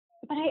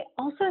But I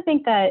also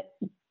think that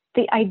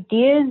the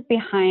ideas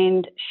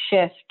behind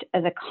shift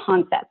as a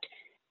concept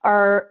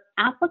are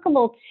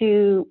applicable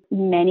to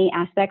many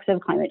aspects of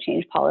climate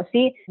change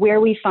policy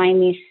where we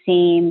find these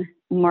same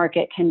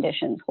market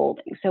conditions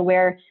holding. So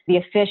where the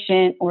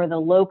efficient or the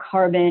low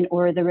carbon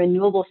or the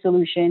renewable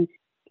solution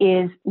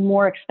is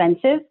more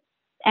expensive,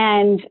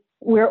 and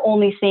we're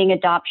only seeing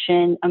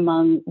adoption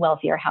among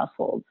wealthier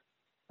households,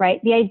 right?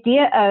 The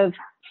idea of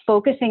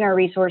focusing our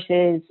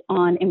resources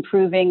on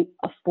improving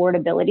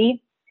affordability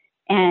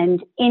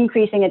and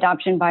increasing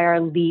adoption by our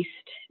least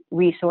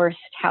resourced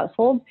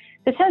households,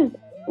 this has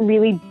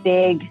really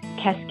big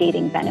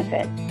cascading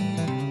benefits.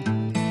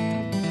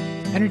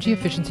 Energy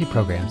efficiency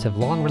programs have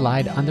long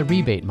relied on the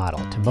rebate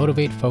model to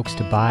motivate folks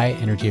to buy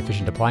energy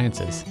efficient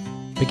appliances.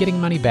 But getting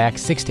money back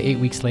 6 to 8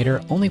 weeks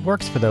later only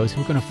works for those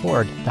who can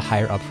afford the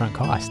higher upfront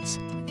costs.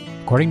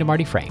 According to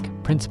Marty Frank,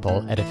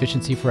 principal at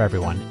Efficiency for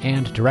Everyone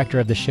and director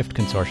of the Shift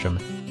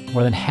Consortium,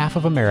 more than half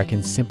of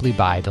Americans simply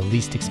buy the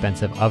least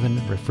expensive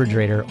oven,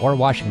 refrigerator, or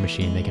washing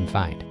machine they can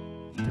find.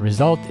 The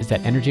result is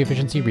that energy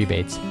efficiency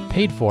rebates,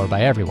 paid for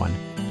by everyone,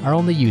 are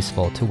only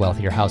useful to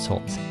wealthier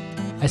households.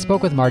 I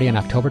spoke with Marty in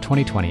October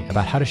 2020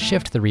 about how to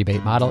shift the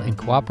rebate model in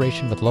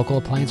cooperation with local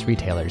appliance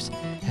retailers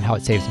and how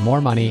it saves more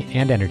money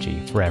and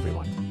energy for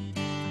everyone.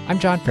 I'm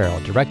John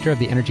Farrell, Director of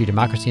the Energy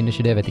Democracy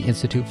Initiative at the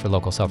Institute for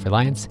Local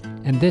Self-Reliance,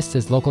 and this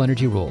is Local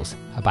Energy Rules,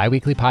 a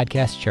bi-weekly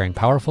podcast sharing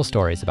powerful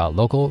stories about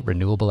local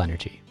renewable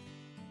energy.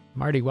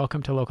 Marty,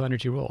 welcome to Local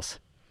Energy Rules.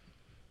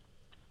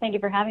 Thank you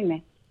for having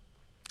me.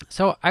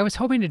 So I was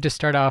hoping to just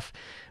start off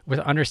with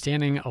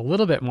understanding a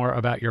little bit more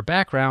about your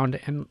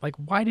background and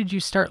why did you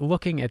start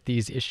looking at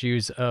these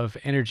issues of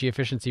energy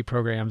efficiency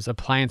programs,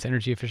 appliance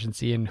energy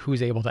efficiency, and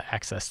who's able to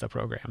access the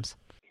programs?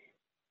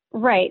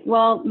 Right.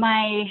 Well,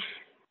 my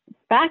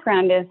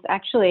background is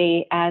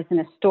actually as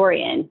an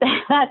historian.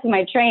 That's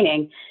my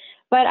training.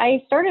 But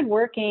I started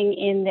working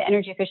in the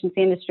energy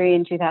efficiency industry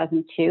in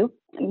 2002,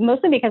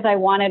 mostly because I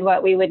wanted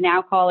what we would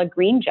now call a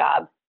green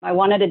job. I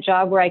wanted a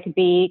job where I could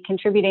be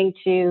contributing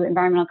to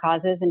environmental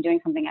causes and doing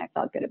something I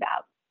felt good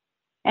about.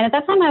 And at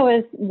that time, I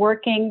was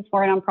working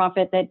for a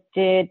nonprofit that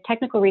did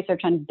technical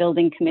research on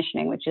building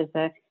commissioning, which is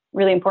a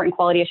really important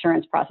quality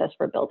assurance process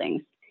for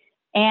buildings.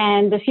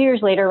 And a few years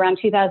later, around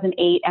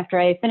 2008, after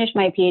I finished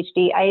my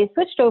PhD, I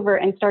switched over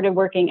and started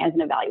working as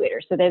an evaluator.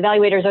 So the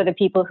evaluators are the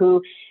people who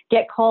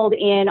get called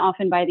in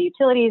often by the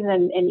utilities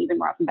and even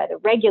more often by the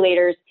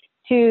regulators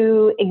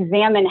to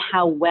examine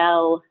how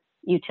well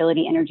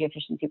utility energy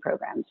efficiency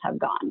programs have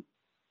gone.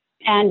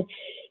 And,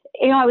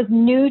 I was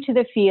new to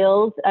the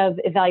field of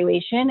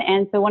evaluation.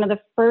 And so one of the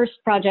first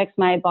projects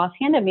my boss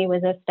handed me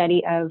was a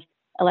study of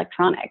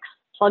electronics,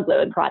 plug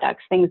load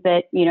products, things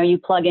that, you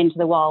plug into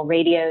the wall,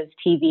 radios,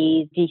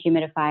 TVs,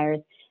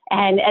 dehumidifiers.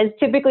 And as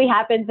typically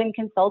happens in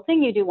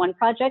consulting, you do one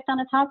project on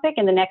a topic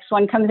and the next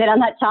one comes in on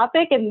that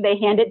topic and they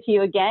hand it to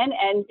you again.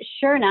 And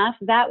sure enough,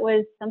 that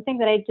was something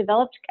that I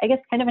developed, I guess,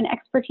 kind of an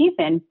expertise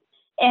in.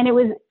 And it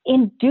was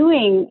in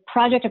doing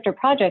project after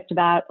project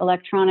about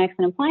electronics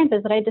and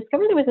appliances that I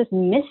discovered there was this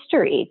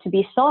mystery to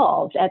be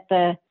solved at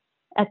the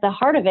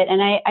heart of it.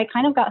 And I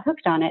kind of got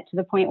hooked on it to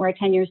the point where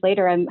 10 years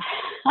later, I'm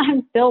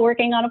still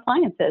working on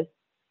appliances.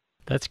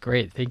 That's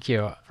great. Thank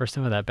you for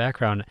some of that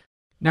background.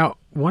 Now,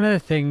 one of the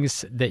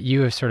things that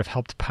you have sort of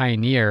helped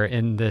pioneer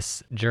in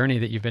this journey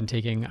that you've been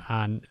taking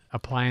on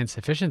appliance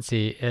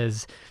efficiency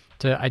is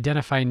to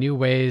identify new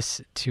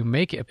ways to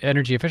make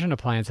energy efficient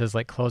appliances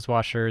like clothes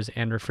washers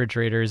and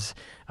refrigerators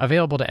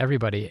available to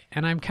everybody.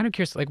 And I'm kind of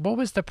curious, what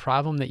was the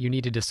problem that you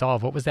needed to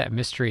solve? What was that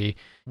mystery?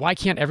 Why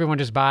can't everyone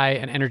just buy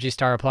an Energy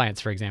Star appliance,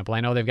 for example?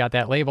 I know they've got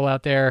that label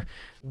out there.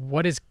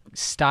 What is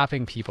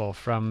stopping people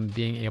from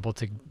being able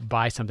to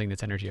buy something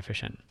that's energy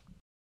efficient?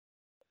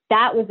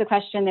 That was the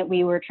question that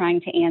we were trying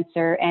to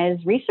answer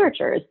as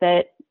researchers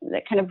that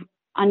kind of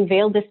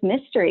unveiled this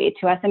mystery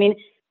to us. I mean,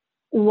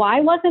 why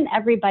wasn't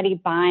everybody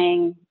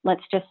buying,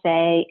 let's just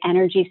say,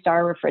 Energy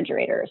Star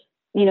refrigerators?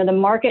 The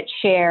market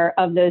share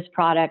of those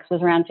products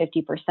was around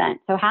 50%.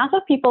 So half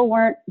of people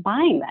weren't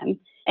buying them.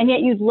 And yet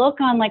you'd look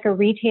on a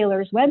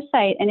retailer's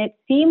website and it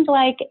seemed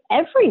like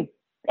every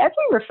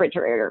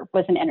refrigerator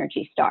was an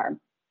Energy Star.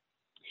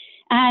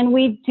 And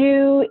we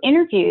do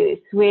interviews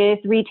with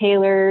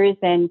retailers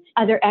and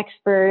other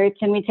experts,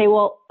 and we'd say,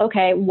 well,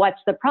 okay, what's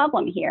the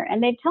problem here?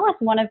 And they'd tell us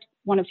one of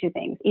two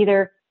things.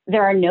 Either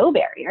there are no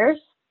barriers,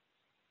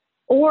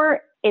 or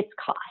it's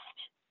cost.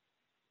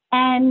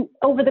 And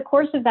over the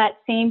course of that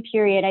same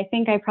period, I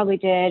think I probably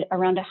did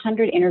around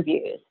 100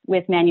 interviews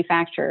with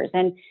manufacturers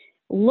and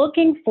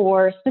looking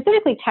for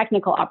specifically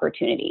technical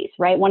opportunities,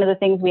 right? One of the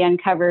things we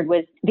uncovered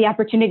was the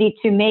opportunity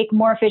to make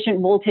more efficient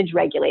voltage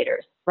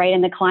regulators, right?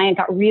 And the client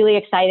got really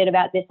excited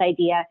about this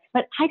idea.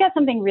 But I got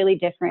something really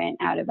different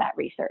out of that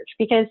research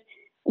because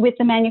with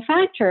the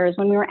manufacturers,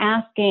 when we were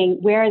asking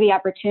where are the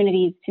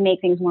opportunities to make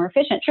things more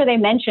efficient, sure, they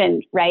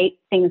mentioned, right,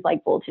 things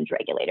like voltage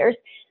regulators.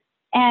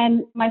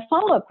 And my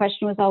follow-up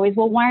question was always,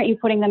 well, why aren't you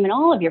putting them in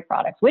all of your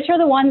products? Which are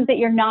the ones that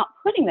you're not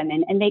putting them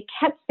in? And they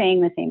kept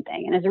saying the same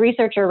thing. And as a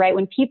researcher, right,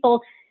 when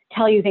people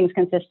tell you things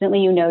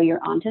consistently,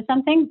 you're onto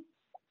something.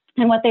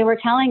 And what they were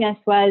telling us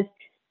was,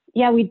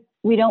 yeah,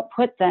 we don't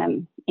put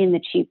them in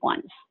the cheap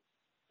ones.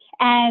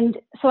 And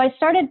so I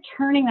started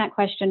turning that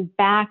question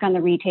back on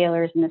the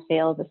retailers and the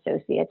sales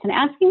associates and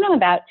asking them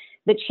about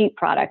the cheap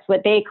products,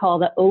 what they call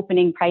the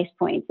opening price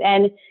points.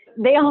 And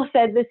they all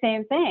said the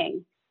same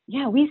thing.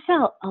 Yeah, we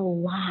sell a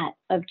lot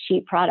of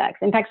cheap products.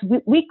 In fact,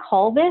 we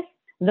call this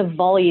the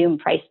volume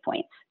price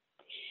points.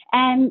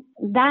 And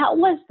that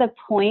was the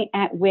point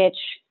at which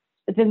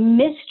the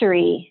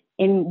mystery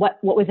in what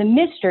was a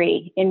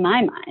mystery in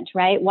my mind,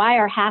 right? Why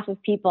are half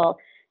of people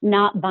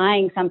not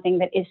buying something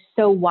that is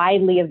so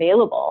widely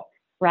available,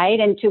 right?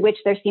 And to which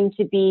there seemed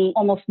to be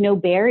almost no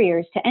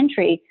barriers to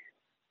entry.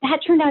 That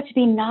turned out to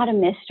be not a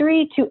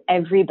mystery to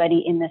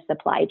everybody in the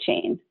supply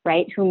chain,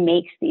 right? Who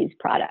makes these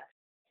products.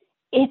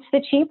 It's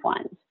the cheap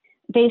ones.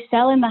 They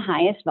sell in the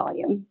highest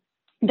volume.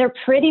 They're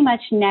pretty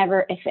much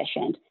never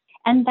efficient.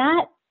 And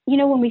that,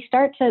 when we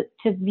start to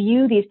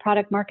view these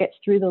product markets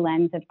through the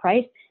lens of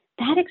price,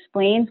 that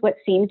explains what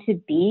seem to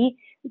be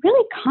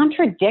really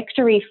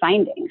contradictory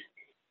findings,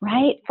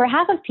 right? For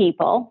half of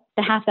people,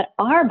 the half that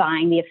are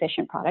buying the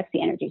efficient products,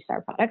 the Energy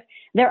Star products,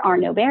 there are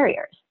no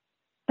barriers.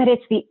 But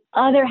it's the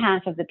other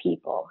half of the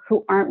people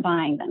who aren't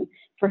buying them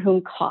for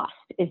whom cost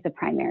is the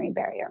primary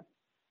barrier.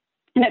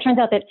 And it turns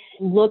out that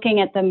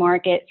looking at the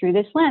market through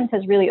this lens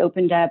has really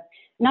opened up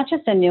not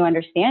just a new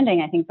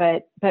understanding, I think,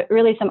 but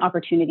really some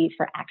opportunities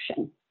for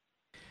action.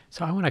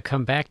 So I want to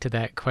come back to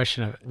that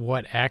question of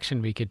what action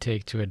we could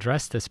take to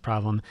address this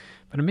problem,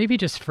 but maybe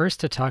just first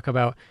to talk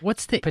about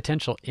what's the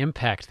potential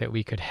impact that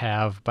we could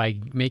have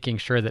by making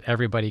sure that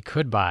everybody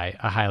could buy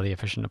a highly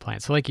efficient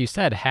appliance. So like you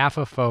said, half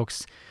of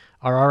folks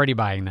are already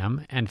buying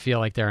them and feel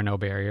like there are no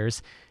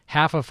barriers.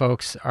 Half of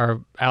folks are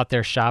out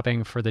there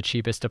shopping for the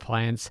cheapest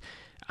appliance.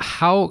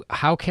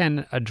 How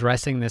can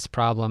addressing this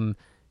problem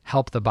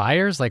help the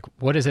buyers? Like,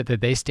 what is it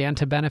that they stand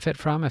to benefit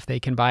from if they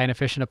can buy an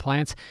efficient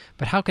appliance?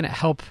 But how can it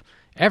help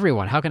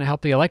everyone? How can it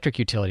help the electric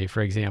utility,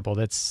 for example,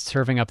 that's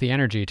serving up the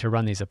energy to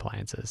run these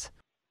appliances?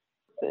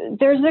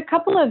 There's a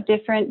couple of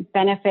different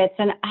benefits,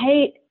 and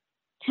I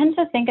tend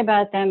to think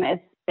about them as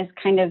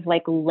kind of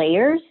like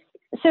layers.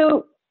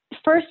 So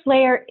first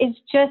layer is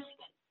just,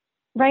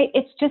 right,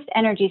 it's just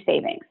energy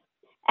savings.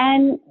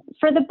 And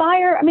for the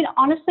buyer,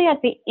 honestly,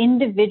 at the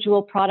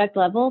individual product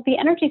level, the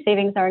energy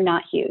savings are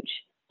not huge.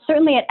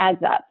 Certainly it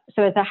adds up.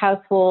 So as a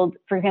household,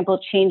 for example,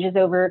 changes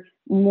over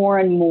more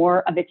and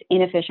more of its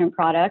inefficient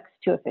products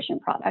to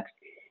efficient products,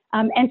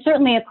 and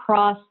certainly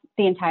across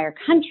the entire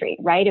country,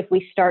 right? If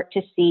we start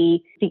to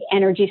see the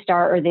Energy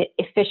Star or the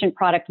efficient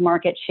product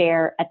market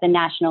share at the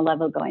national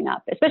level going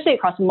up, especially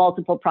across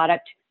multiple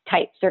product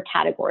types or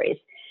categories.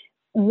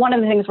 One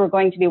of the things we're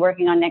going to be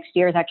working on next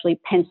year is actually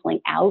penciling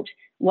out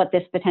what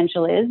this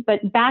potential is.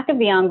 But back of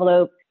the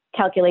envelope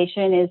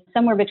calculation is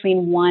somewhere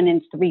between 1%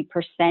 and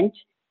 3%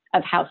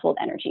 of household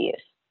energy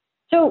use.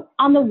 So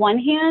on the one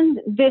hand,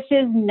 this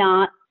is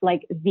not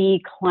like the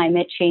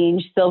climate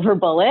change silver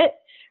bullet,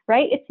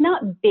 right? It's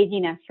not big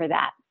enough for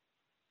that.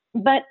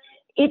 But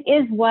it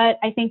is what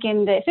I think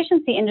in the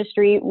efficiency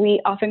industry,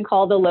 we often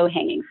call the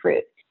low-hanging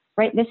fruit,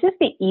 right? This is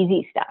the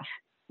easy stuff.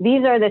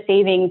 These are the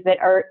savings that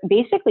are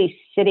basically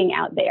sitting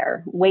out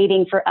there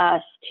waiting for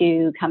us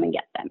to come and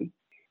get them.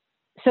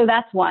 So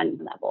that's one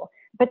level.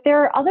 But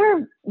there are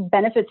other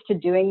benefits to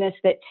doing this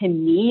that to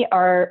me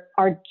are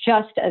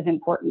just as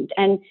important.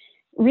 And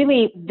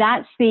really,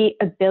 that's the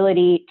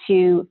ability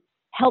to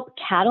help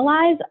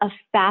catalyze a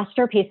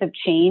faster pace of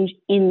change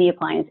in the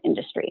appliance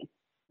industry.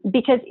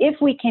 Because if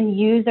we can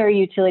use our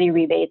utility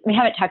rebates, we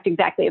haven't talked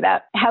exactly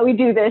about how we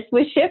do this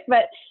with Shift,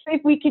 but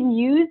if we can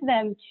use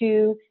them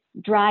to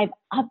drive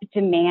up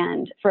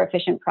demand for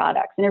efficient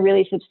products in a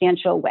really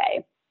substantial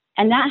way,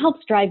 and that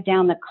helps drive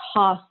down the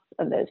costs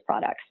of those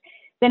products,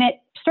 then it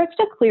starts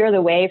to clear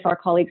the way for our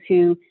colleagues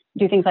who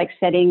do things like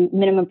setting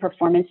minimum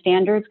performance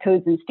standards,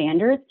 codes and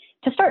standards,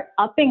 to start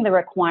upping the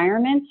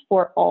requirements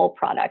for all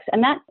products.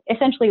 And that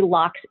essentially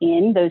locks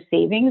in those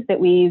savings that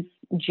we've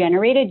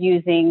generated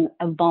using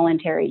a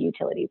voluntary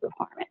utility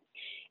requirement.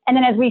 And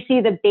then as we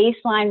see the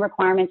baseline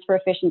requirements for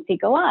efficiency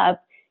go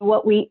up,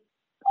 what we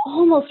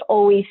almost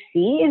always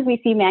see is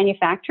we see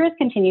manufacturers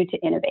continue to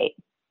innovate,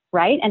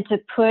 right? And to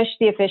push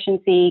the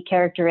efficiency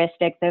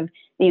characteristics of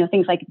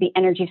things like the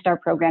Energy Star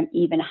program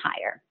even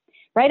higher,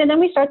 right? And then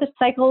we start the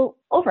cycle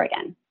over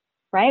again,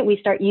 right? We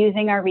start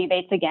using our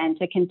rebates again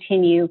to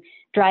continue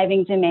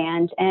driving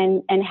demand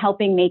and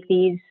helping make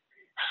these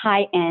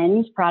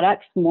high-end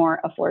products more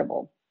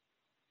affordable.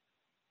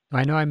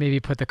 I know I maybe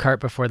put the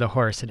cart before the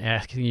horse in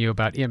asking you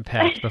about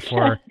impact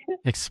before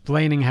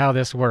explaining how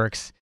this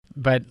works,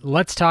 but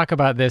let's talk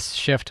about this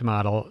Shift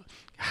model.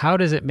 How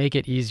does it make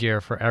it easier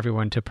for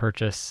everyone to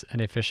purchase an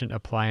efficient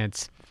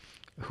appliance?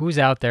 Who's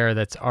out there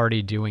that's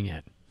already doing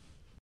it?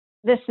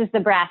 This is the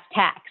brass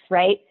tacks,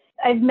 right?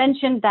 I've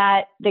mentioned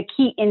that the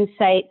key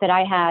insight that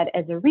I had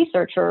as a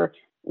researcher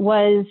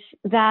was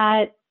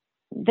that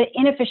the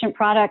inefficient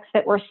products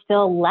that were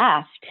still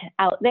left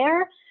out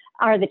there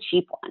are the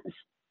cheap ones.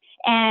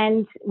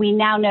 And we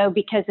now know,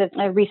 because of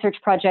a research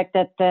project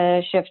that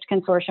the Shift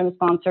Consortium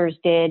sponsors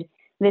did,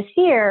 this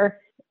year,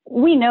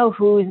 we know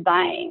who's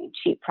buying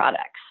cheap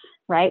products,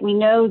 right? We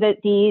know that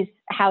these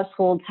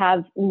households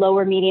have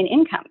lower median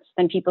incomes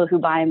than people who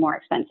buy more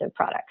expensive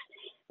products.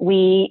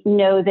 We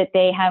know that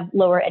they have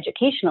lower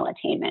educational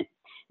attainment.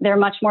 They're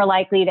much more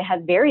likely to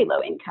have very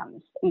low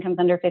incomes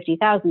under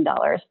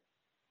 $50,000.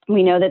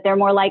 We know that they're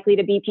more likely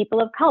to be people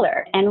of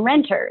color and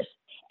renters.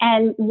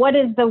 And what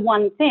is the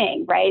one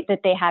thing, right,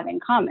 that they have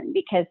in common?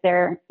 Because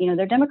their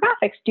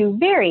demographics do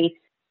vary.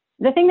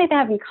 The thing that they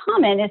have in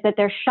common is that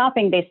they're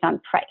shopping based on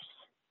price.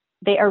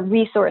 They are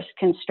resource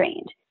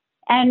constrained.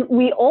 And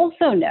we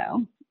also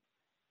know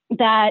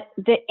that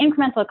the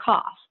incremental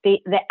cost, the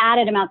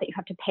added amount that you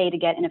have to pay to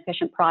get an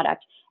efficient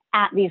product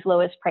at these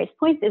lowest price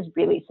points is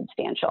really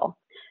substantial.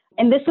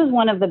 And this was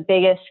one of the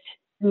biggest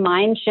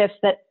mind shifts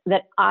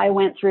that I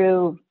went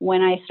through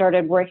when I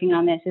started working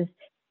on this is,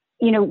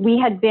 we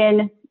had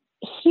been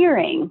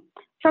hearing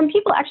from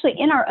people actually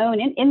in our own,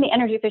 in the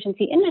energy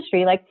efficiency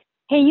industry, like,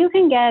 hey, you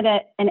can get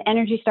an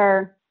Energy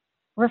Star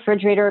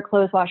refrigerator or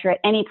clothes washer at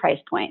any price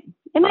point.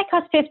 It might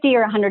cost $50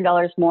 or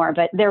 $100 more,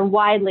 but they're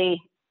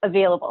widely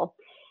available.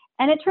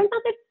 And it turns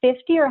out that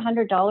 $50 or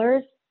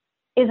 $100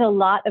 is a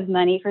lot of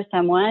money for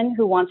someone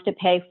who wants to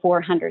pay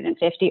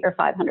 $450 or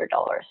 $500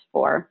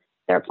 for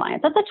their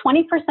appliance. That's a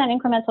 20%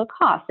 incremental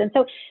cost. And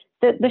so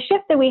the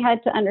shift that we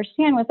had to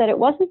understand was that it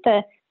wasn't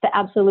the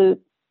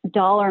absolute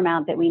dollar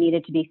amount that we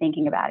needed to be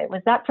thinking about. It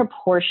was that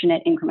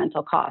proportionate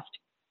incremental cost.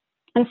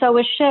 And so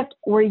with Shift,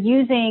 we're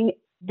using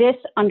this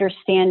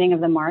understanding of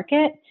the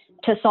market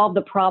to solve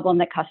the problem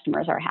that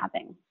customers are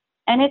having.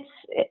 And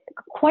it's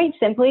quite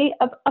simply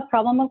a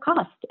problem of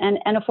cost and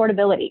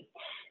affordability.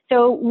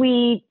 So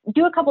we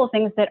do a couple of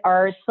things that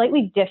are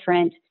slightly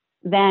different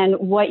than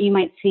what you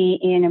might see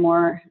in a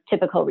more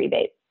typical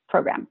rebate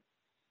program.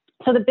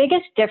 So the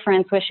biggest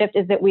difference with Shift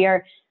is that we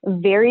are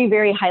very,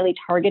 very highly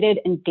targeted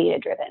and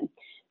data-driven.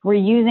 We're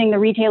using the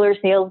retailer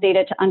sales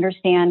data to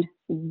understand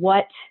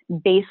what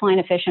baseline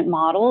efficient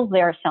models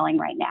they are selling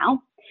right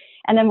now.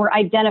 And then we're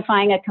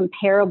identifying a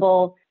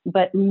comparable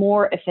but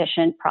more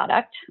efficient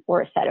product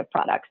or a set of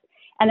products.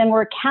 And then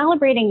we're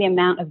calibrating the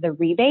amount of the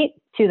rebate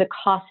to the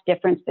cost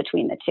difference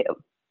between the two.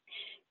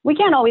 We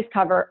can't always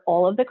cover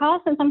all of the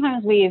costs, and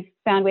sometimes we've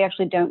found we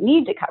actually don't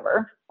need to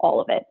cover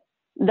all of it.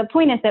 The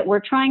point is that we're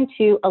trying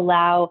to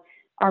allow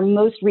our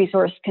most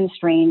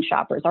resource-constrained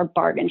shoppers, our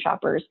bargain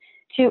shoppers,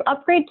 to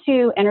upgrade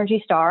to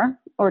Energy Star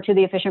or to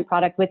the efficient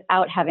product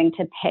without having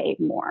to pay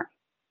more.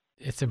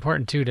 It's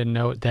important, too, to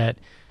note that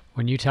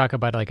when you talk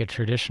about like a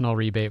traditional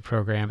rebate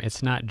program,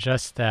 it's not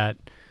just that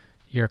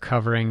you're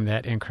covering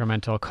that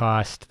incremental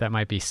cost that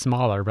might be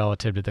smaller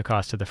relative to the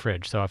cost of the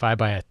fridge. So if I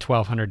buy a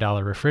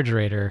 $1,200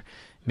 refrigerator,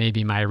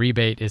 maybe my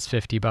rebate is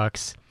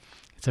 $50.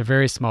 It's a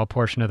very small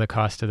portion of the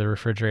cost of the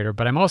refrigerator,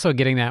 but I'm also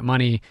getting that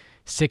money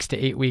 6 to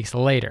 8 weeks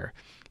later.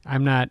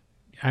 I'm not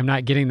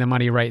getting the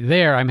money right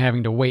there. I'm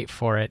having to wait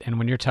for it. And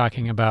when you're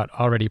talking about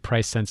already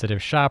price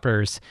sensitive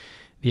shoppers,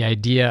 the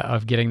idea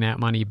of getting that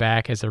money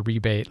back as a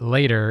rebate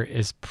later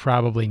is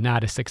probably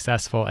not as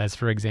successful as,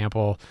 for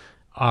example,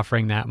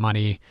 offering that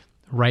money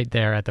right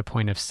there at the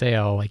point of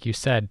sale. Like you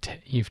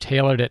said, you've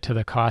tailored it to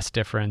the cost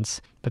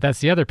difference, but that's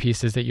the other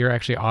piece, is that you're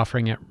actually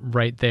offering it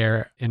right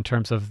there in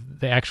terms of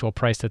the actual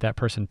price that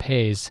person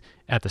pays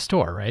at the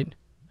store, right?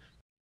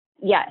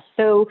 Yes.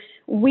 So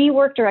we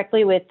work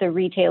directly with the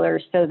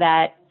retailers so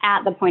that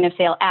at the point of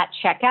sale, at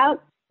checkout,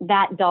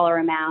 that dollar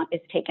amount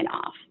is taken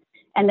off.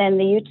 And then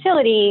the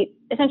utility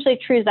essentially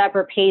trues up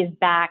or pays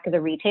back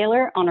the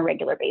retailer on a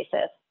regular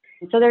basis.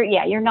 So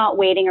you're not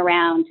waiting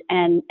around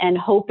and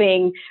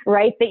hoping,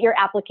 right, that your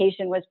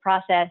application was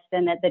processed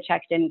and that the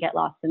check didn't get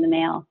lost in the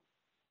mail.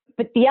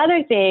 But the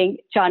other thing,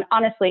 John,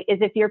 honestly, is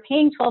if you're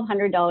paying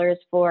 $1,200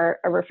 for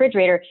a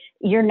refrigerator,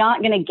 you're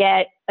not going to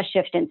get a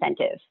Shift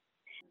incentive.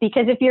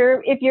 Because if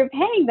you're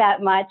paying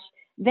that much,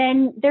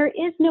 then there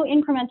is no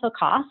incremental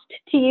cost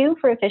to you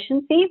for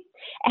efficiency.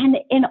 And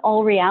in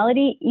all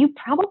reality, you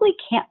probably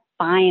can't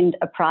find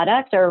a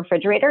product or a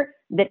refrigerator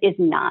that is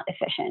not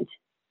efficient.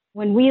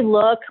 When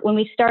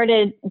we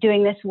started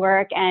doing this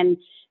work and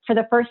for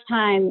the first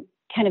time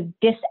kind of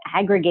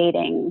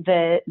disaggregating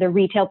the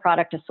retail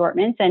product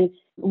assortments and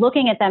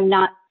looking at them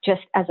not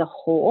just as a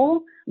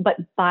whole, but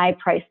by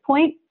price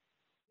point,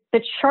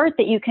 the chart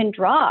that you can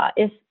draw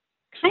is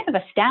kind of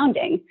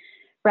astounding,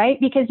 right?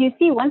 Because you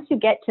see, once you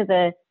get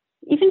to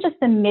even just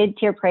the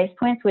mid-tier price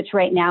points, which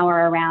right now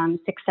are around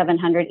 $600,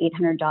 $700,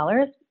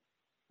 $800,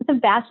 the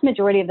vast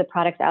majority of the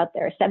products out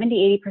there,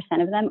 70,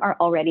 80% of them are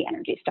already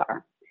Energy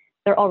Star.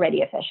 They're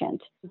already efficient.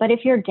 But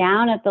if you're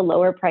down at the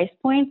lower price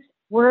points,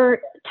 we're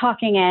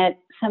talking at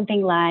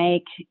something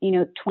like,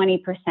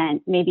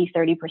 20%, maybe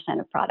 30%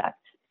 of products.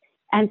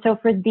 And so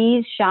for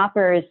these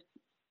shoppers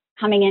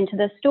coming into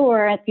the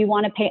store, if you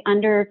want to pay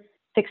under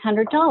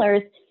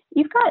 $600,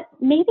 you've got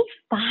maybe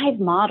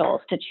 5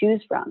 models to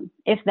choose from,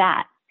 if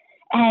that.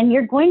 And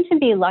you're going to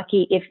be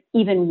lucky if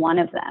even one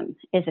of them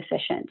is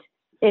efficient.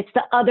 It's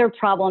the other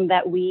problem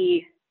that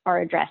we are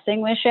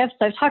addressing with Shift.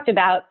 So I've talked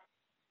about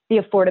the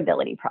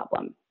affordability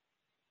problem.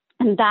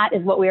 And that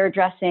is what we're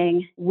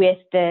addressing with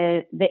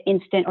the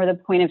instant or the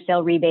point of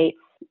sale rebates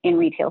in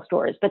retail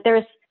stores. But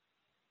there's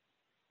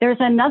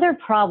another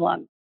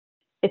problem.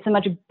 It's a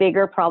much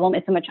bigger problem.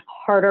 It's a much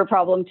harder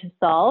problem to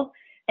solve.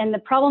 And the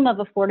problem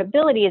of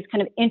affordability is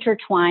kind of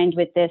intertwined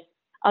with this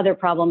other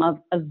problem of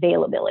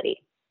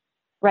availability,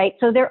 right?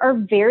 So there are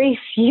very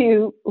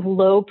few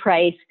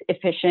low-priced,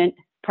 efficient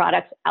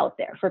products out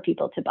there for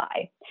people to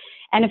buy.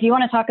 And if you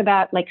want to talk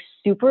about like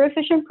super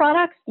efficient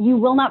products, you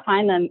will not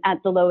find them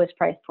at the lowest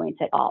price points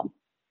at all.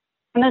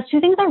 And those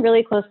two things are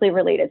really closely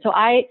related. So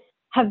I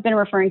have been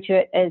referring to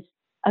it as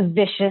a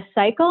vicious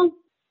cycle.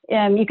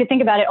 You could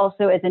think about it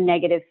also as a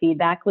negative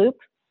feedback loop.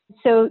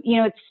 So,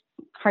 it's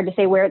hard to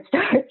say where it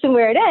starts and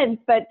where it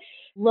ends, but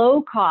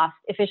low cost,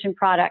 efficient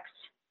products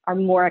are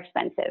more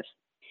expensive.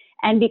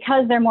 And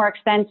because they're more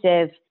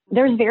expensive,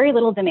 there's very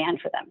little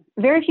demand for them.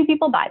 Very few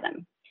people buy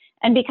them.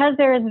 And because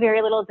there is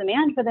very little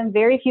demand for them,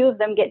 very few of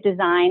them get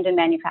designed and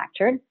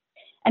manufactured.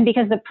 And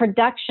because the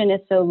production is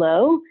so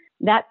low,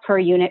 that per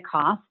unit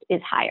cost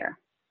is higher,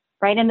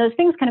 right? And those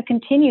things kind of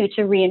continue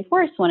to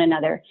reinforce one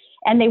another.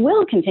 And they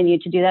will continue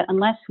to do that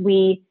unless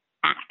we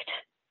act,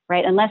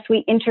 right? Unless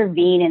we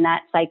intervene in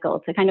that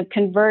cycle to kind of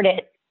convert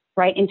it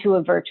right into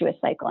a virtuous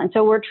cycle. And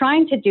so we're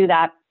trying to do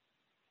that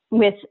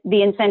with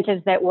the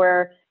incentives that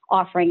we're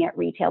offering at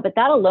retail, but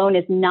that alone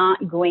is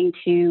not going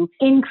to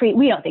increase.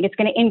 We don't think it's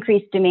going to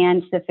increase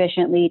demand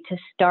sufficiently to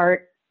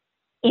start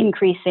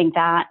increasing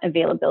that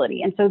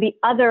availability. And so the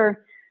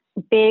other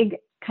big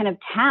kind of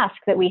task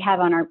that we have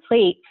on our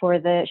plate for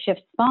the Shift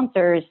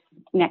sponsors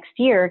next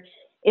year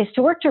is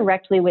to work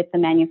directly with the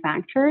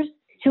manufacturers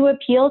to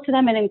appeal to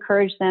them and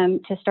encourage them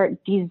to start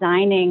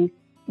designing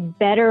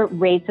better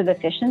rates of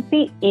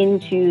efficiency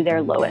into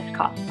their lowest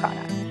cost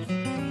products.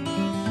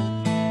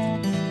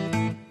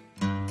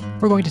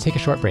 We're going to take a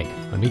short break.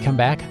 When we come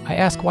back, I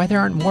ask why there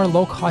aren't more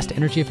low-cost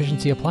energy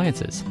efficiency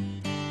appliances,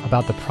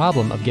 about the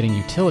problem of getting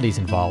utilities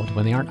involved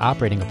when they aren't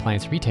operating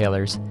appliance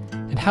retailers,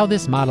 and how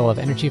this model of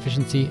energy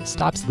efficiency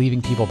stops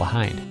leaving people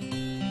behind.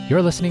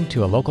 You're listening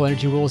to a Local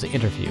Energy Rules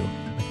interview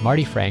with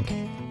Marty Frank,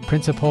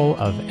 Principal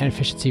of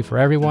Efficiency for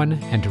Everyone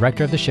and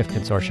Director of the Shift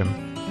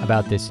Consortium,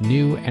 about this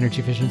new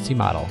energy efficiency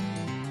model.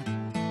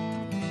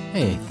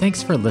 Hey,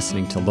 thanks for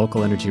listening to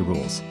Local Energy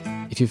Rules.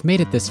 If you've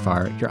made it this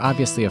far, you're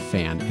obviously a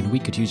fan, and we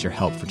could use your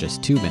help for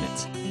just 2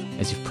 minutes.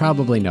 As you've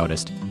probably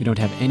noticed, we don't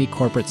have any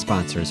corporate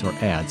sponsors or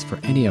ads for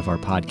any of our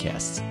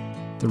podcasts.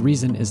 The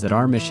reason is that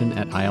our mission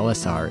at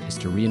ILSR is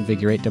to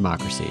reinvigorate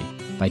democracy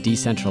by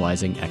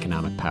decentralizing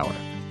economic power.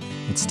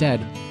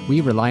 Instead, we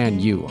rely on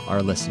you,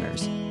 our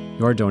listeners.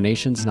 Your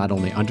donations not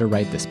only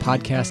underwrite this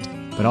podcast,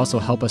 but also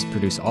help us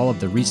produce all of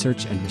the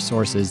research and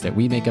resources that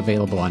we make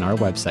available on our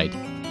website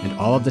and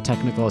all of the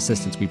technical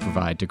assistance we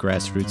provide to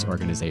grassroots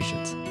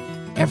organizations.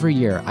 Every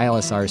year,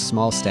 ILSR's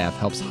small staff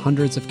helps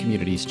hundreds of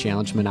communities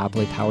challenge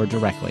monopoly power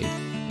directly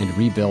and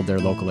rebuild their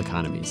local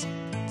economies.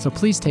 So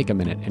please take a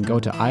minute and go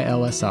to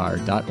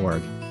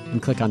ilsr.org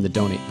and click on the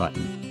donate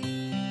button.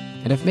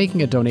 And if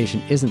making a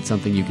donation isn't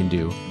something you can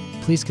do,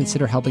 please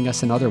consider helping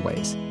us in other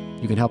ways.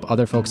 You can help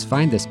other folks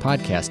find this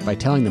podcast by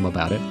telling them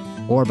about it,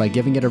 or by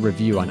giving it a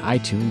review on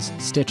iTunes,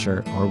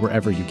 Stitcher, or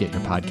wherever you get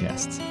your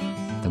podcasts.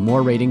 The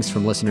more ratings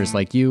from listeners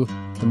like you,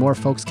 the more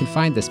folks can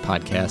find this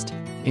podcast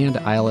and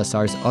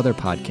ILSR's other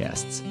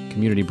podcasts,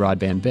 Community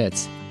Broadband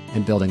Bits,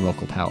 and Building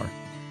Local Power.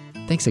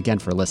 Thanks again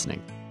for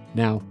listening.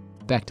 Now,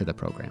 back to the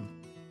program.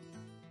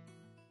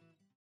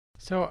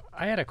 So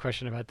I had a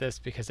question about this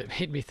because it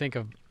made me think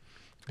of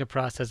the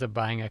process of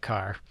buying a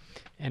car.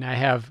 And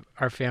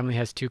our family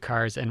has 2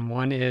 cars, and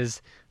one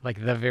is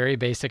like the very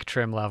basic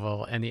trim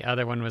level, and the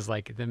other one was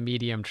like the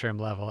medium trim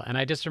level. And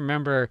I just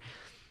remember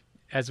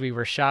as we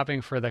were shopping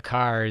for the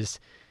cars,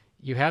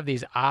 you have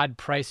these odd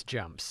price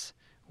jumps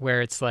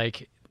where it's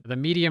like the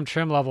medium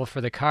trim level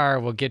for the car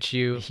will get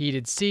you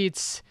heated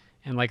seats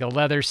and like a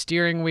leather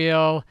steering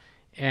wheel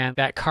and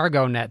that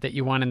cargo net that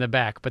you want in the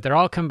back, but they're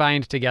all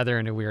combined together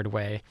in a weird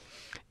way.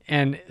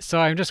 And so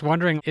I'm just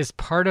wondering, is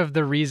part of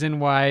the reason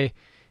why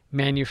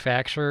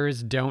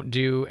manufacturers don't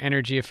do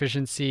energy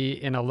efficiency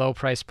in a low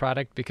price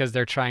product because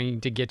they're trying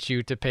to get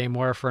you to pay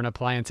more for an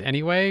appliance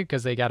anyway,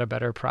 because they got a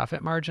better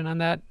profit margin on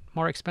that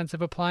more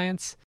expensive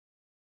appliance?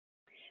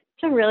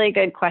 It's a really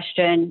good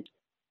question.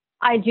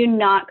 I do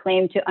not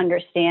claim to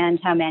understand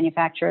how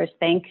manufacturers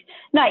think,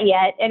 not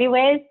yet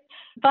anyways,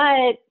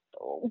 but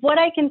what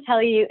I can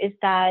tell you is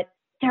that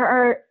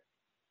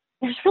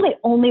there's really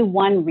only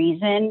one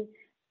reason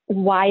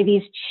why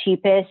these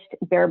cheapest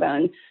bare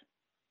bones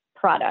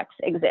products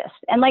exist.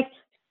 And like,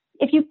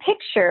 if you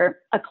picture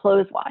a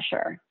clothes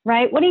washer,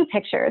 right? What do you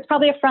picture? It's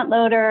probably a front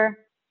loader.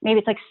 Maybe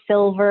it's like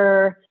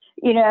silver,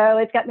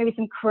 it's got maybe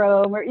some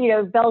chrome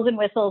or, bells and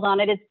whistles on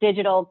it. It's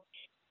digital.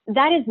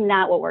 That is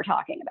not what we're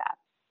talking about.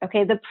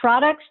 Okay. The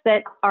products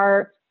that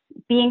are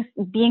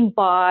being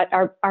bought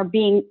are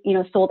being,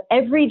 sold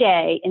every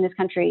day in this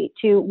country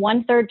to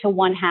 1/3 to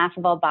 1/2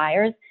 of all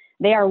buyers.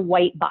 They are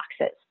white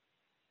boxes.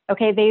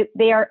 Okay.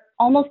 They are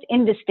almost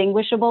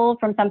indistinguishable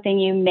from something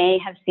you may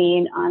have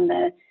seen on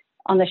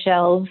the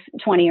shelves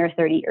 20 or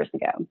 30 years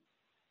ago.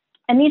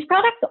 And these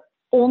products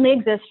only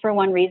exist for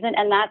one reason,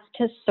 and that's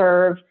to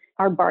serve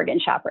our bargain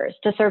shoppers,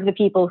 to serve the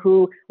people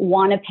who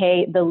want to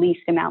pay the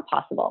least amount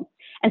possible.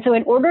 And so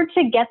in order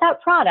to get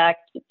that product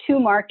to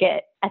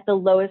market at the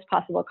lowest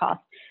possible cost,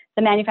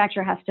 the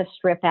manufacturer has to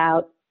strip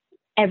out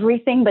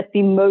everything but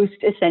the most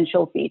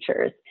essential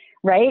features,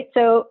 right?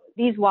 So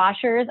these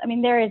washers, I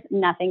mean, there is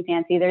nothing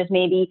fancy. There's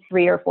maybe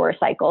 3 or 4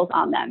 cycles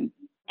on them.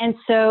 And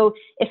so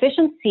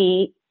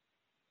efficiency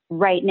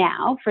right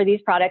now for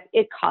these products,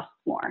 it costs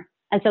more.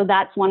 And so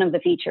that's one of the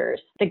features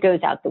that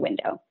goes out the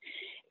window.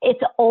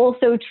 It's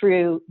also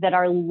true that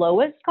our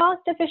lowest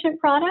cost efficient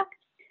products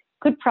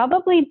could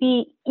probably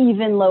be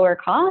even lower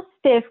cost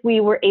if we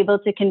were able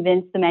to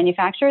convince the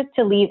manufacturers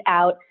to leave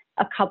out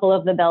a couple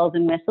of the bells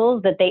and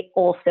whistles that they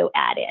also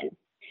add in.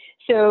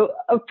 So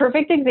a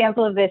perfect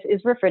example of this is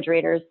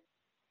refrigerators.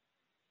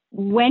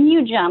 When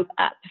you jump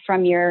up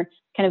from your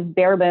kind of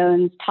bare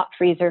bones top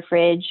freezer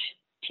fridge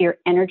to your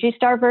Energy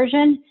Star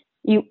version,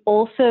 you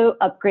also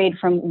upgrade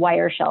from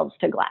wire shelves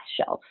to glass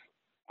shelves.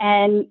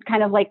 And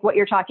kind of like what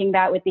you're talking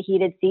about with the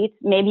heated seats,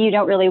 maybe you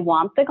don't really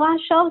want the glass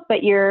shelves,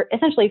 but you're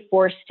essentially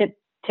forced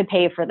to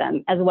pay for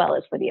them as well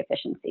as for the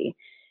efficiency.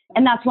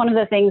 And that's one of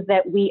the things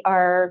that we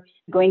are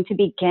going to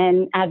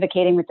begin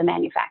advocating with the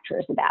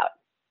manufacturers about,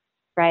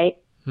 right?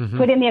 Mm-hmm.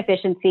 Put in the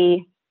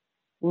efficiency,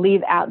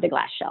 leave out the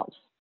glass shelves.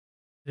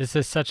 This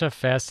is such a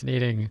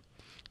fascinating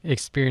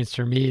experience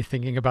for me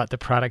thinking about the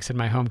products in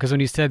my home. Because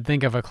when you said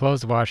think of a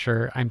clothes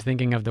washer, I'm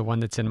thinking of the one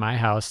that's in my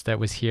house that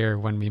was here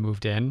when we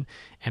moved in.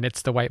 And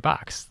it's the white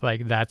box.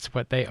 Like that's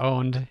what they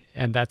owned.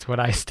 And that's what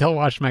I still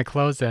wash my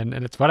clothes in.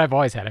 And it's what I've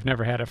always had. I've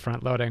never had a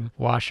front loading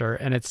washer.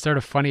 And it's sort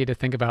of funny to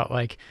think about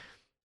like,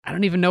 I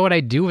don't even know what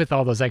I do with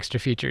all those extra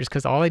features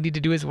because all I need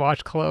to do is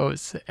wash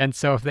clothes. And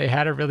so if they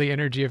had a really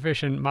energy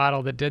efficient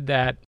model that did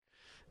that,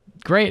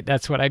 great.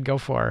 That's what I'd go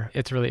for.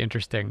 It's really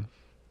interesting.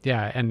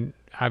 Yeah. And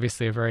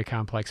obviously a very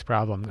complex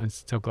problem. I'm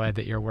so glad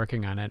that you're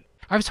working on it.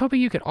 I was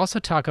hoping you could also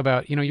talk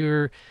about,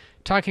 you're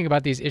talking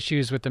about these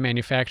issues with the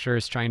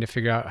manufacturers trying to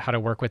figure out how to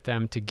work with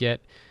them to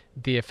get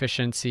the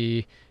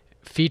efficiency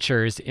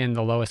features in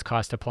the lowest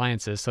cost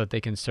appliances so that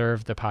they can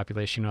serve the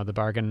population, the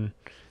bargain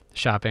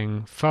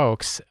shopping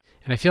folks.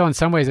 And I feel in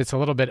some ways it's a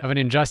little bit of an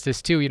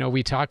injustice too.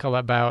 We talk a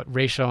lot about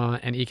racial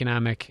and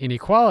economic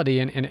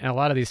inequality, and a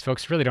lot of these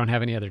folks really don't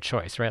have any other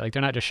choice, right? Like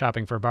they're not just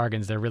shopping for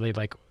bargains. They're really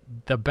like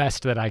the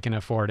best that I can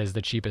afford is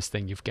the cheapest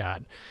thing you've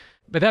got.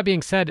 But that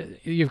being said,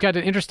 you've got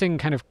an interesting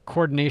kind of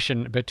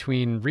coordination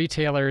between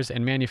retailers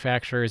and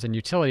manufacturers and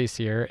utilities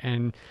here.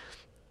 And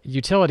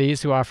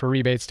utilities who offer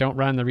rebates don't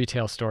run the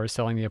retail stores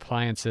selling the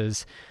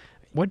appliances.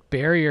 What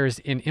barriers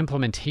in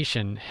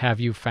implementation have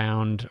you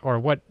found, or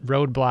what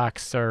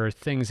roadblocks or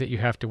things that you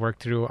have to work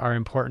through are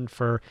important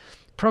for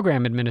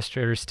program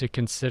administrators to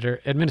consider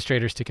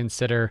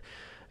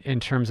in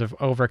terms of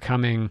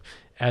overcoming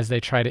as they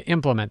try to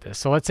implement this?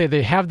 So let's say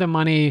they have the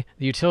money,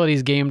 the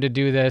utilities game to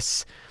do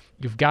this.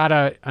 You've got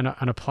an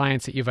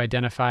appliance that you've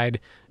identified.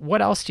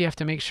 What else do you have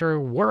to make sure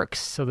works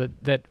so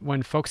that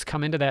when folks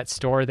come into that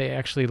store, they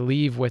actually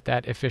leave with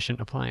that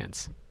efficient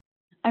appliance?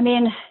 I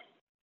mean,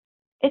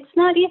 it's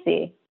not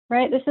easy,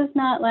 right? This is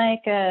not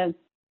like a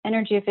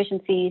energy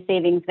efficiency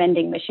savings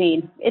vending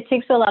machine. It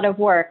takes a lot of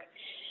work,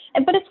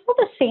 but it's all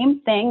the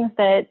same things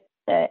that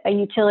a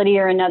utility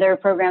or another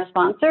program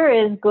sponsor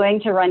is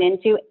going to run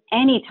into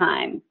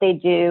anytime they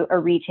do a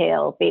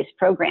retail-based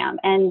program.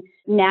 And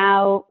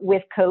now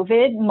with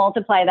COVID,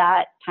 multiply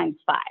that times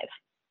 5.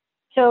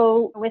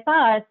 So with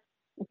us,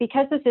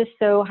 because this is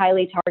so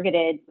highly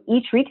targeted,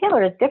 each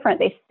retailer is different.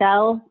 They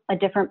sell a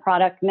different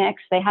product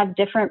mix. They have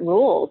different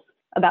rules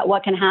about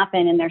what can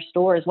happen in their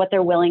stores, what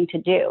they're willing to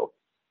do.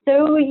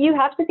 So you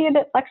have to be a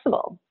bit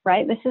flexible,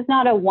 right? This is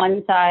not a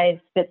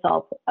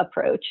one-size-fits-all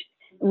approach.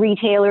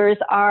 Retailers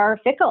are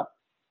fickle.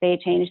 They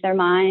change their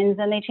minds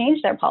and they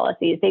change their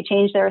policies. They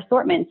change their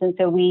assortments. And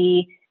so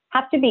we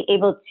have to be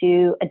able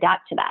to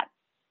adapt to that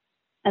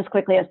as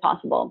quickly as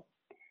possible.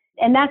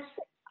 And that's,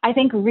 I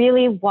think,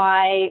 really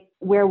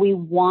where we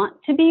want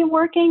to be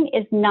working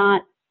is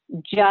not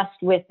just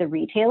with the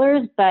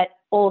retailers, but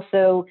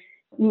also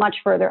much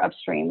further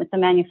upstream with the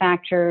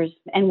manufacturers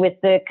and with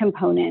the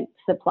component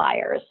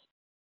suppliers.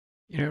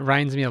 It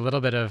reminds me a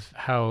little bit of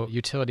how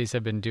utilities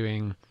have been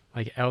doing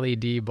like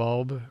LED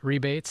bulb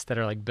rebates that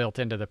are like built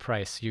into the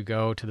price. You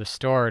go to the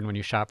store and when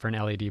you shop for an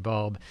LED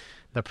bulb,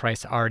 the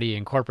price already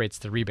incorporates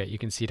the rebate. You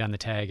can see it on the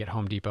tag at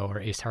Home Depot or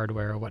Ace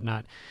Hardware or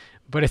whatnot.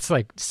 But it's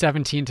like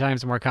 17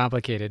 times more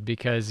complicated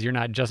because you're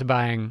not just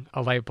buying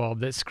a light bulb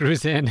that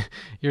screws in.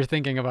 You're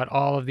thinking about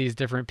all of these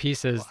different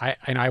pieces.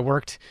 I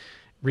worked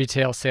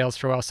retail sales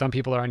for a while. Some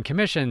people are on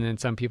commission and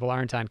some people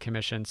aren't on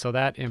commission. So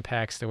that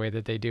impacts the way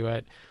that they do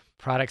it.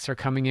 Products are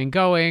coming and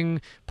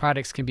going.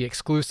 Products can be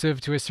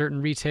exclusive to a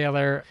certain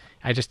retailer.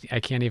 I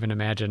can't even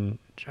imagine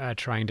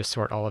trying to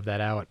sort all of that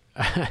out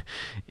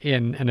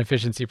in an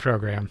efficiency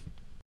program.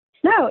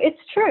 No, it's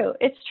true.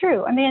 It's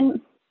true. I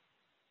mean,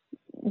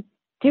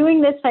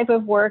 doing this type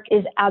of work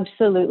is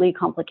absolutely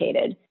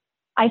complicated.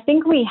 I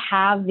think we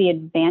have the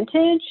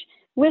advantage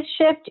with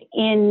Shift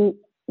in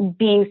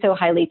being so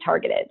highly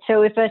targeted.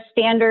 So if a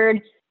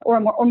standard or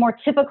more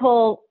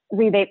typical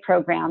rebate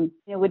program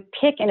would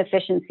pick an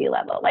efficiency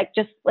level, like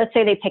just let's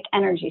say they pick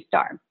Energy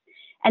Star,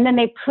 and then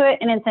they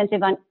put an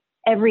incentive on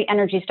every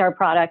Energy Star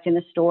product in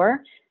the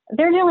store,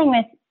 they're dealing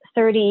with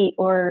 30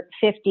 or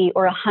 50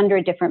 or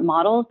 100 different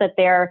models that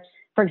they're,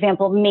 for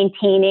example,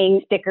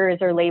 maintaining stickers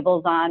or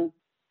labels on.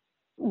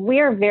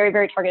 We're very,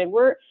 very targeted.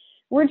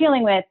 We're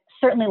dealing with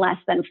certainly less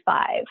than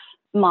 5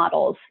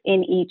 models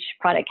in each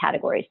product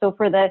category. So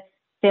for the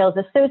sales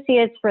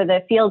associates, for the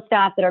field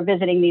staff that are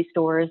visiting these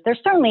stores, there's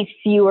certainly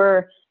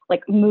fewer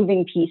like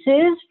moving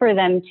pieces for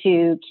them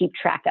to keep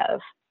track of.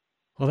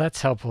 Well,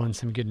 that's helpful and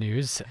some good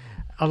news.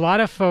 A lot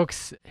of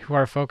folks who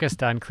are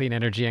focused on clean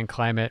energy and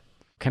climate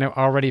kind of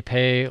already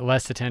pay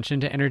less attention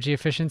to energy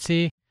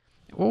efficiency.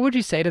 What would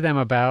you say to them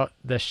about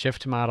the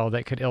shift model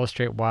that could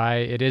illustrate why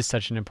it is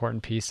such an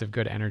important piece of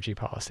good energy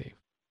policy?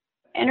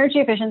 Energy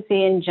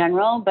efficiency in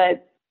general,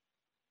 but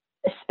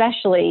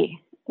especially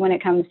when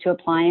it comes to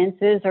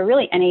appliances or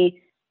really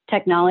any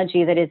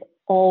technology that is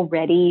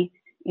already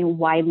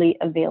widely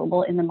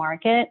available in the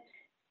market.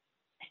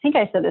 I think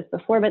I said this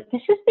before, but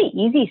this is the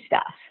easy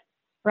stuff,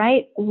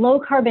 right? Low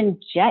carbon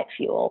jet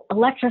fuel,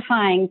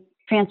 electrifying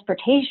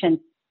transportation.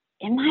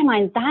 In my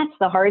mind, that's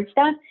the hard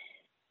stuff.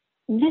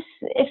 This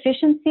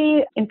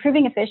efficiency,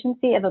 improving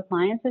efficiency of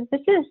appliances,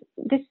 this is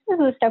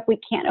the stuff we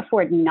can't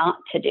afford not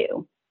to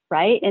do,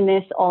 right? In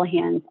this all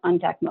hands on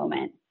deck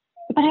moment.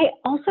 But I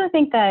also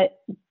think that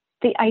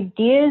the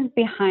ideas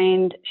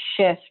behind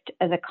shift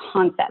as a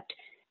concept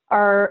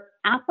are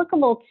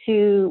applicable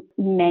to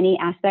many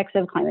aspects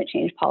of climate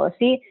change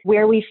policy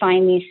where we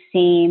find these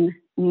same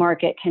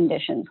market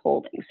conditions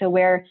holding. So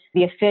where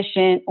the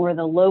efficient or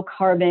the low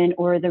carbon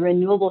or the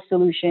renewable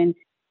solution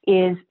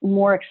is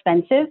more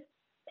expensive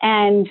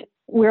and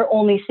we're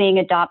only seeing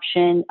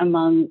adoption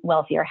among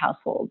wealthier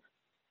households,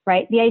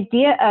 right? The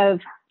idea of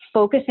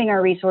focusing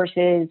our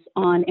resources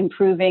on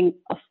improving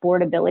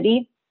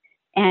affordability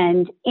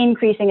and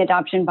increasing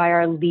adoption by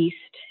our least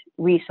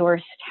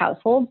resourced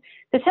households,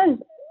 this has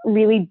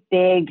really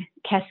big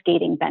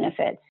cascading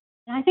benefits.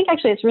 And I think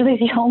actually it's really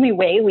the only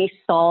way we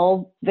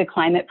solve the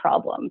climate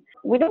problem.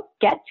 We don't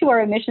get to our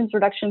emissions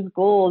reductions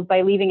goals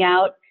by leaving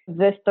out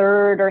the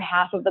third or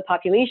half of the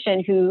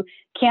population who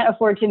can't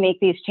afford to make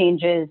these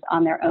changes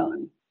on their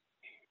own.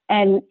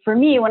 And for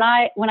me, when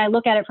I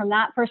look at it from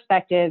that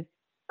perspective,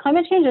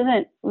 climate change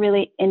isn't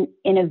really an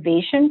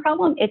innovation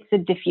problem, it's a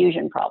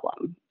diffusion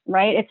problem,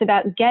 right? It's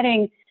about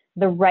getting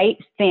the right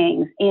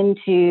things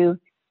into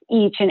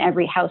each and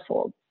every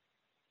household.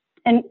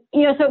 And,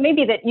 so it may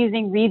be that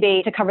using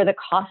rebate to cover the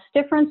cost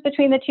difference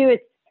between the two,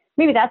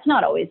 maybe that's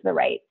not always the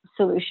right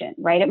solution,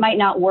 right? It might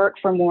not work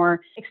for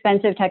more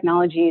expensive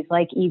technologies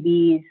like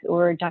EVs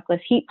or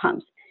ductless heat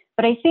pumps.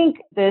 But I think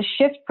the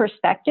shift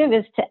perspective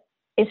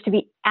is to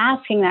be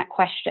asking that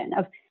question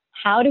of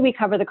how do we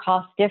cover the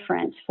cost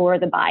difference for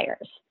the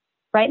buyers,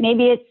 right?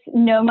 Maybe it's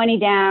no money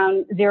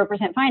down,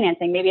 0%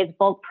 financing. Maybe it's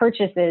bulk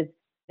purchases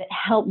that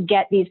help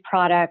get these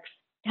products,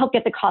 help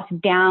get the cost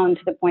down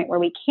to the point where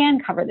we can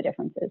cover the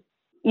differences.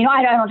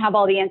 I don't have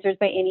all the answers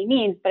by any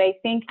means, but I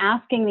think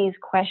asking these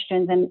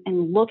questions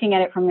and looking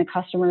at it from the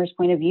customer's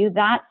point of view,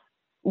 that's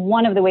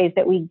one of the ways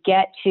that we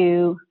get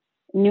to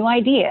new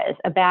ideas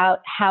about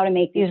how to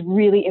make these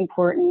really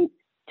important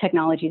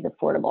technologies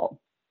affordable.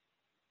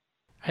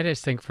 I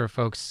just think for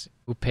folks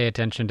who pay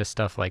attention to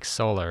stuff like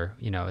solar,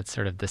 it's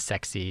sort of the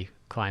sexy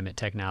climate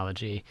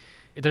technology.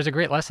 There's a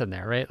great lesson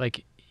there, right?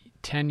 Like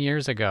 10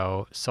 years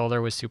ago, solar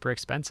was super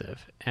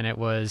expensive, and it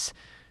was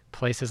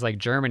places like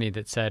Germany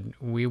that said,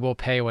 we will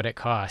pay what it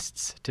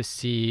costs to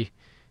see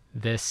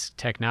this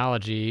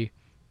technology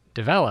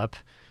develop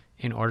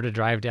in order to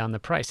drive down the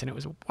price. And it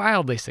was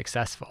wildly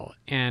successful.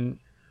 And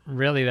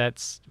really,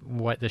 that's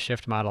what the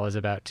shift model is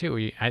about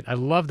too. I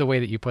love the way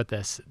that you put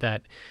this,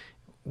 that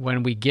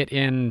when we get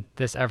in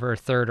this ever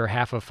third or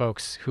half of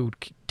folks who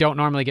don't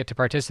normally get to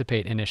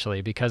participate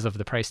initially because of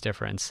the price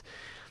difference,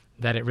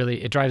 that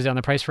it drives down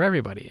the price for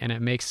everybody and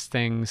it makes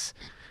things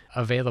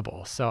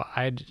available. So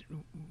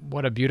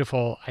what a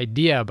beautiful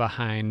idea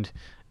behind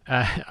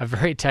a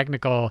very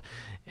technical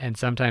and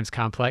sometimes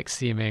complex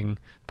seeming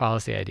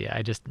policy idea.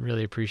 I just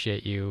really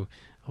appreciate you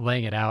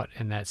laying it out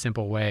in that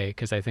simple way,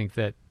 because I think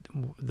that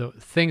the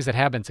things that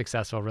have been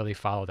successful really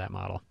follow that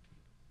model.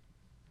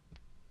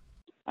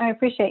 I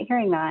appreciate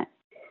hearing that.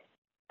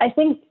 I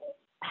think,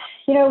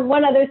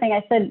 one other thing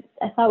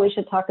I thought we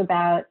should talk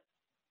about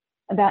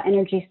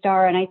Energy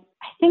Star, and I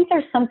think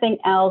there's something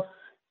else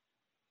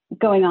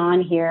going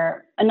on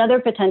here, another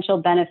potential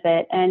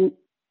benefit, and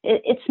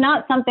it's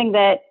not something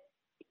that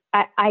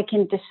I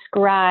can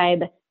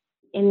describe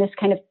in this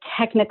kind of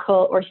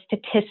technical or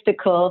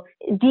statistical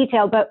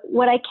detail, but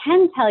what I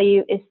can tell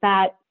you is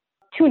that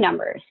 2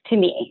 numbers to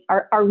me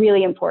are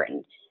really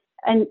important.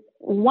 And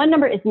one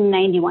number is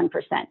 91%.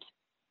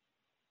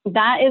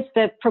 That is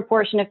the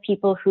proportion of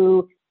people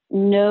who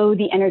know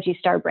the Energy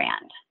Star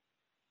brand,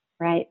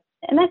 right?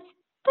 And that's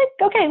like,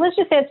 okay, let's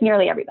just say it's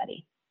nearly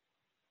everybody.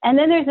 And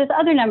then there's this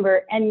other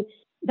number, and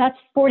that's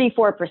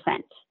 44%.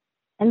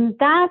 And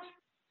that's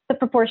the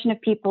proportion of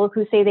people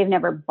who say they've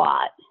never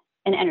bought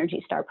an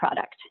Energy Star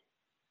product,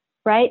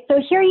 right?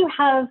 So here you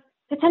have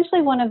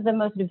potentially one of the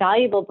most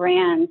valuable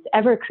brands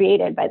ever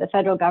created by the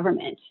federal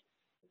government,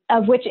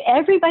 of which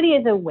everybody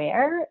is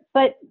aware,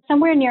 but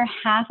somewhere near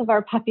half of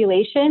our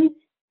population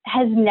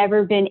has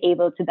never been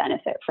able to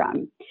benefit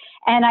from.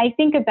 And I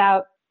think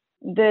about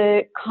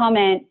the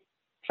comment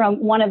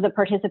from one of the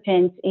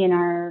participants in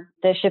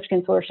the Shift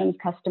Consortium's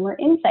customer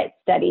insight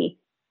study,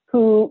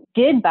 who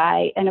did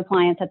buy an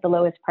appliance at the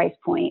lowest price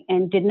point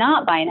and did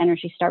not buy an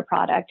Energy Star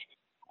product.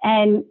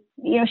 And,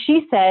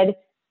 she said,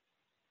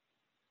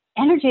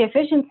 energy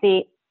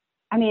efficiency,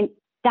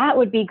 that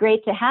would be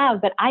great to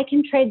have, but I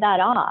can trade that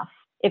off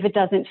if it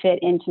doesn't fit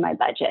into my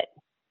budget.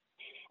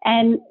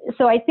 And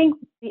so I think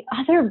the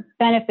other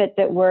benefit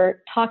that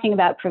we're talking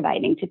about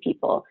providing to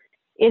people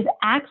is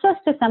access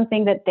to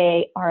something that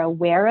they are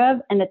aware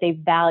of and that they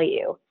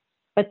value,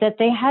 but that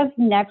they have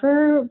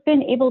never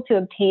been able to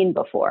obtain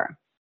before.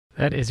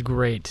 That is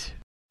great.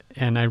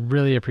 And I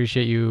really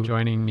appreciate you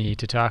joining me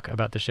to talk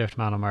about the Shift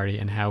model, Marty,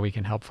 and how we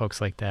can help folks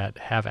like that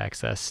have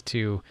access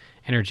to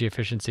energy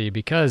efficiency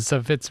because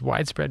of its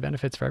widespread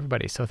benefits for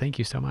everybody. So thank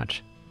you so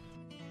much.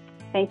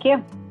 Thank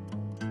you.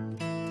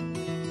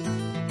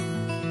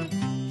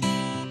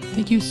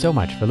 Thank you so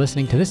much for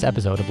listening to this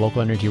episode of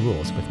Local Energy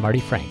Rules with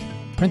Marty Frank,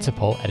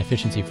 Principal at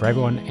Efficiency for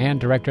Everyone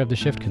and Director of the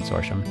Shift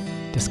Consortium,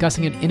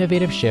 discussing an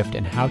innovative shift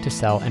in how to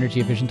sell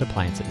energy-efficient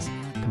appliances,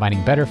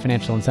 combining better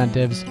financial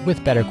incentives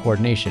with better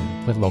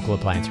coordination with local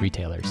appliance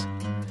retailers.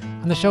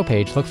 On the show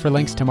page, look for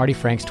links to Marty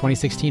Frank's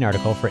 2016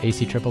 article for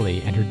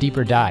ACEEE and her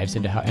deeper dives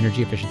into how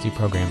energy efficiency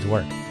programs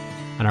work.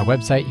 On our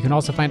website, you can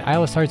also find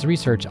ILSR's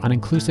research on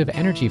inclusive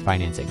energy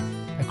financing,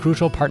 a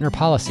crucial partner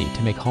policy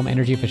to make home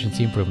energy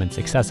efficiency improvements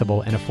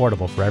accessible and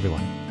affordable for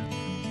everyone.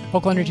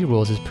 Local Energy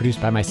Rules is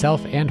produced by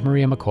myself and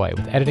Maria McCoy,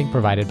 with editing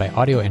provided by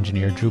audio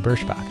engineer Drew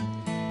Birschbach.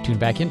 Tune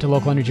back into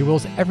Local Energy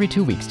Rules every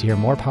 2 weeks to hear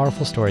more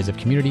powerful stories of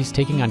communities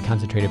taking on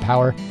concentrated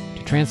power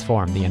to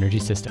transform the energy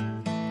system.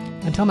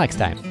 Until next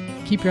time,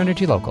 keep your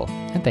energy local,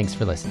 and thanks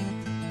for listening.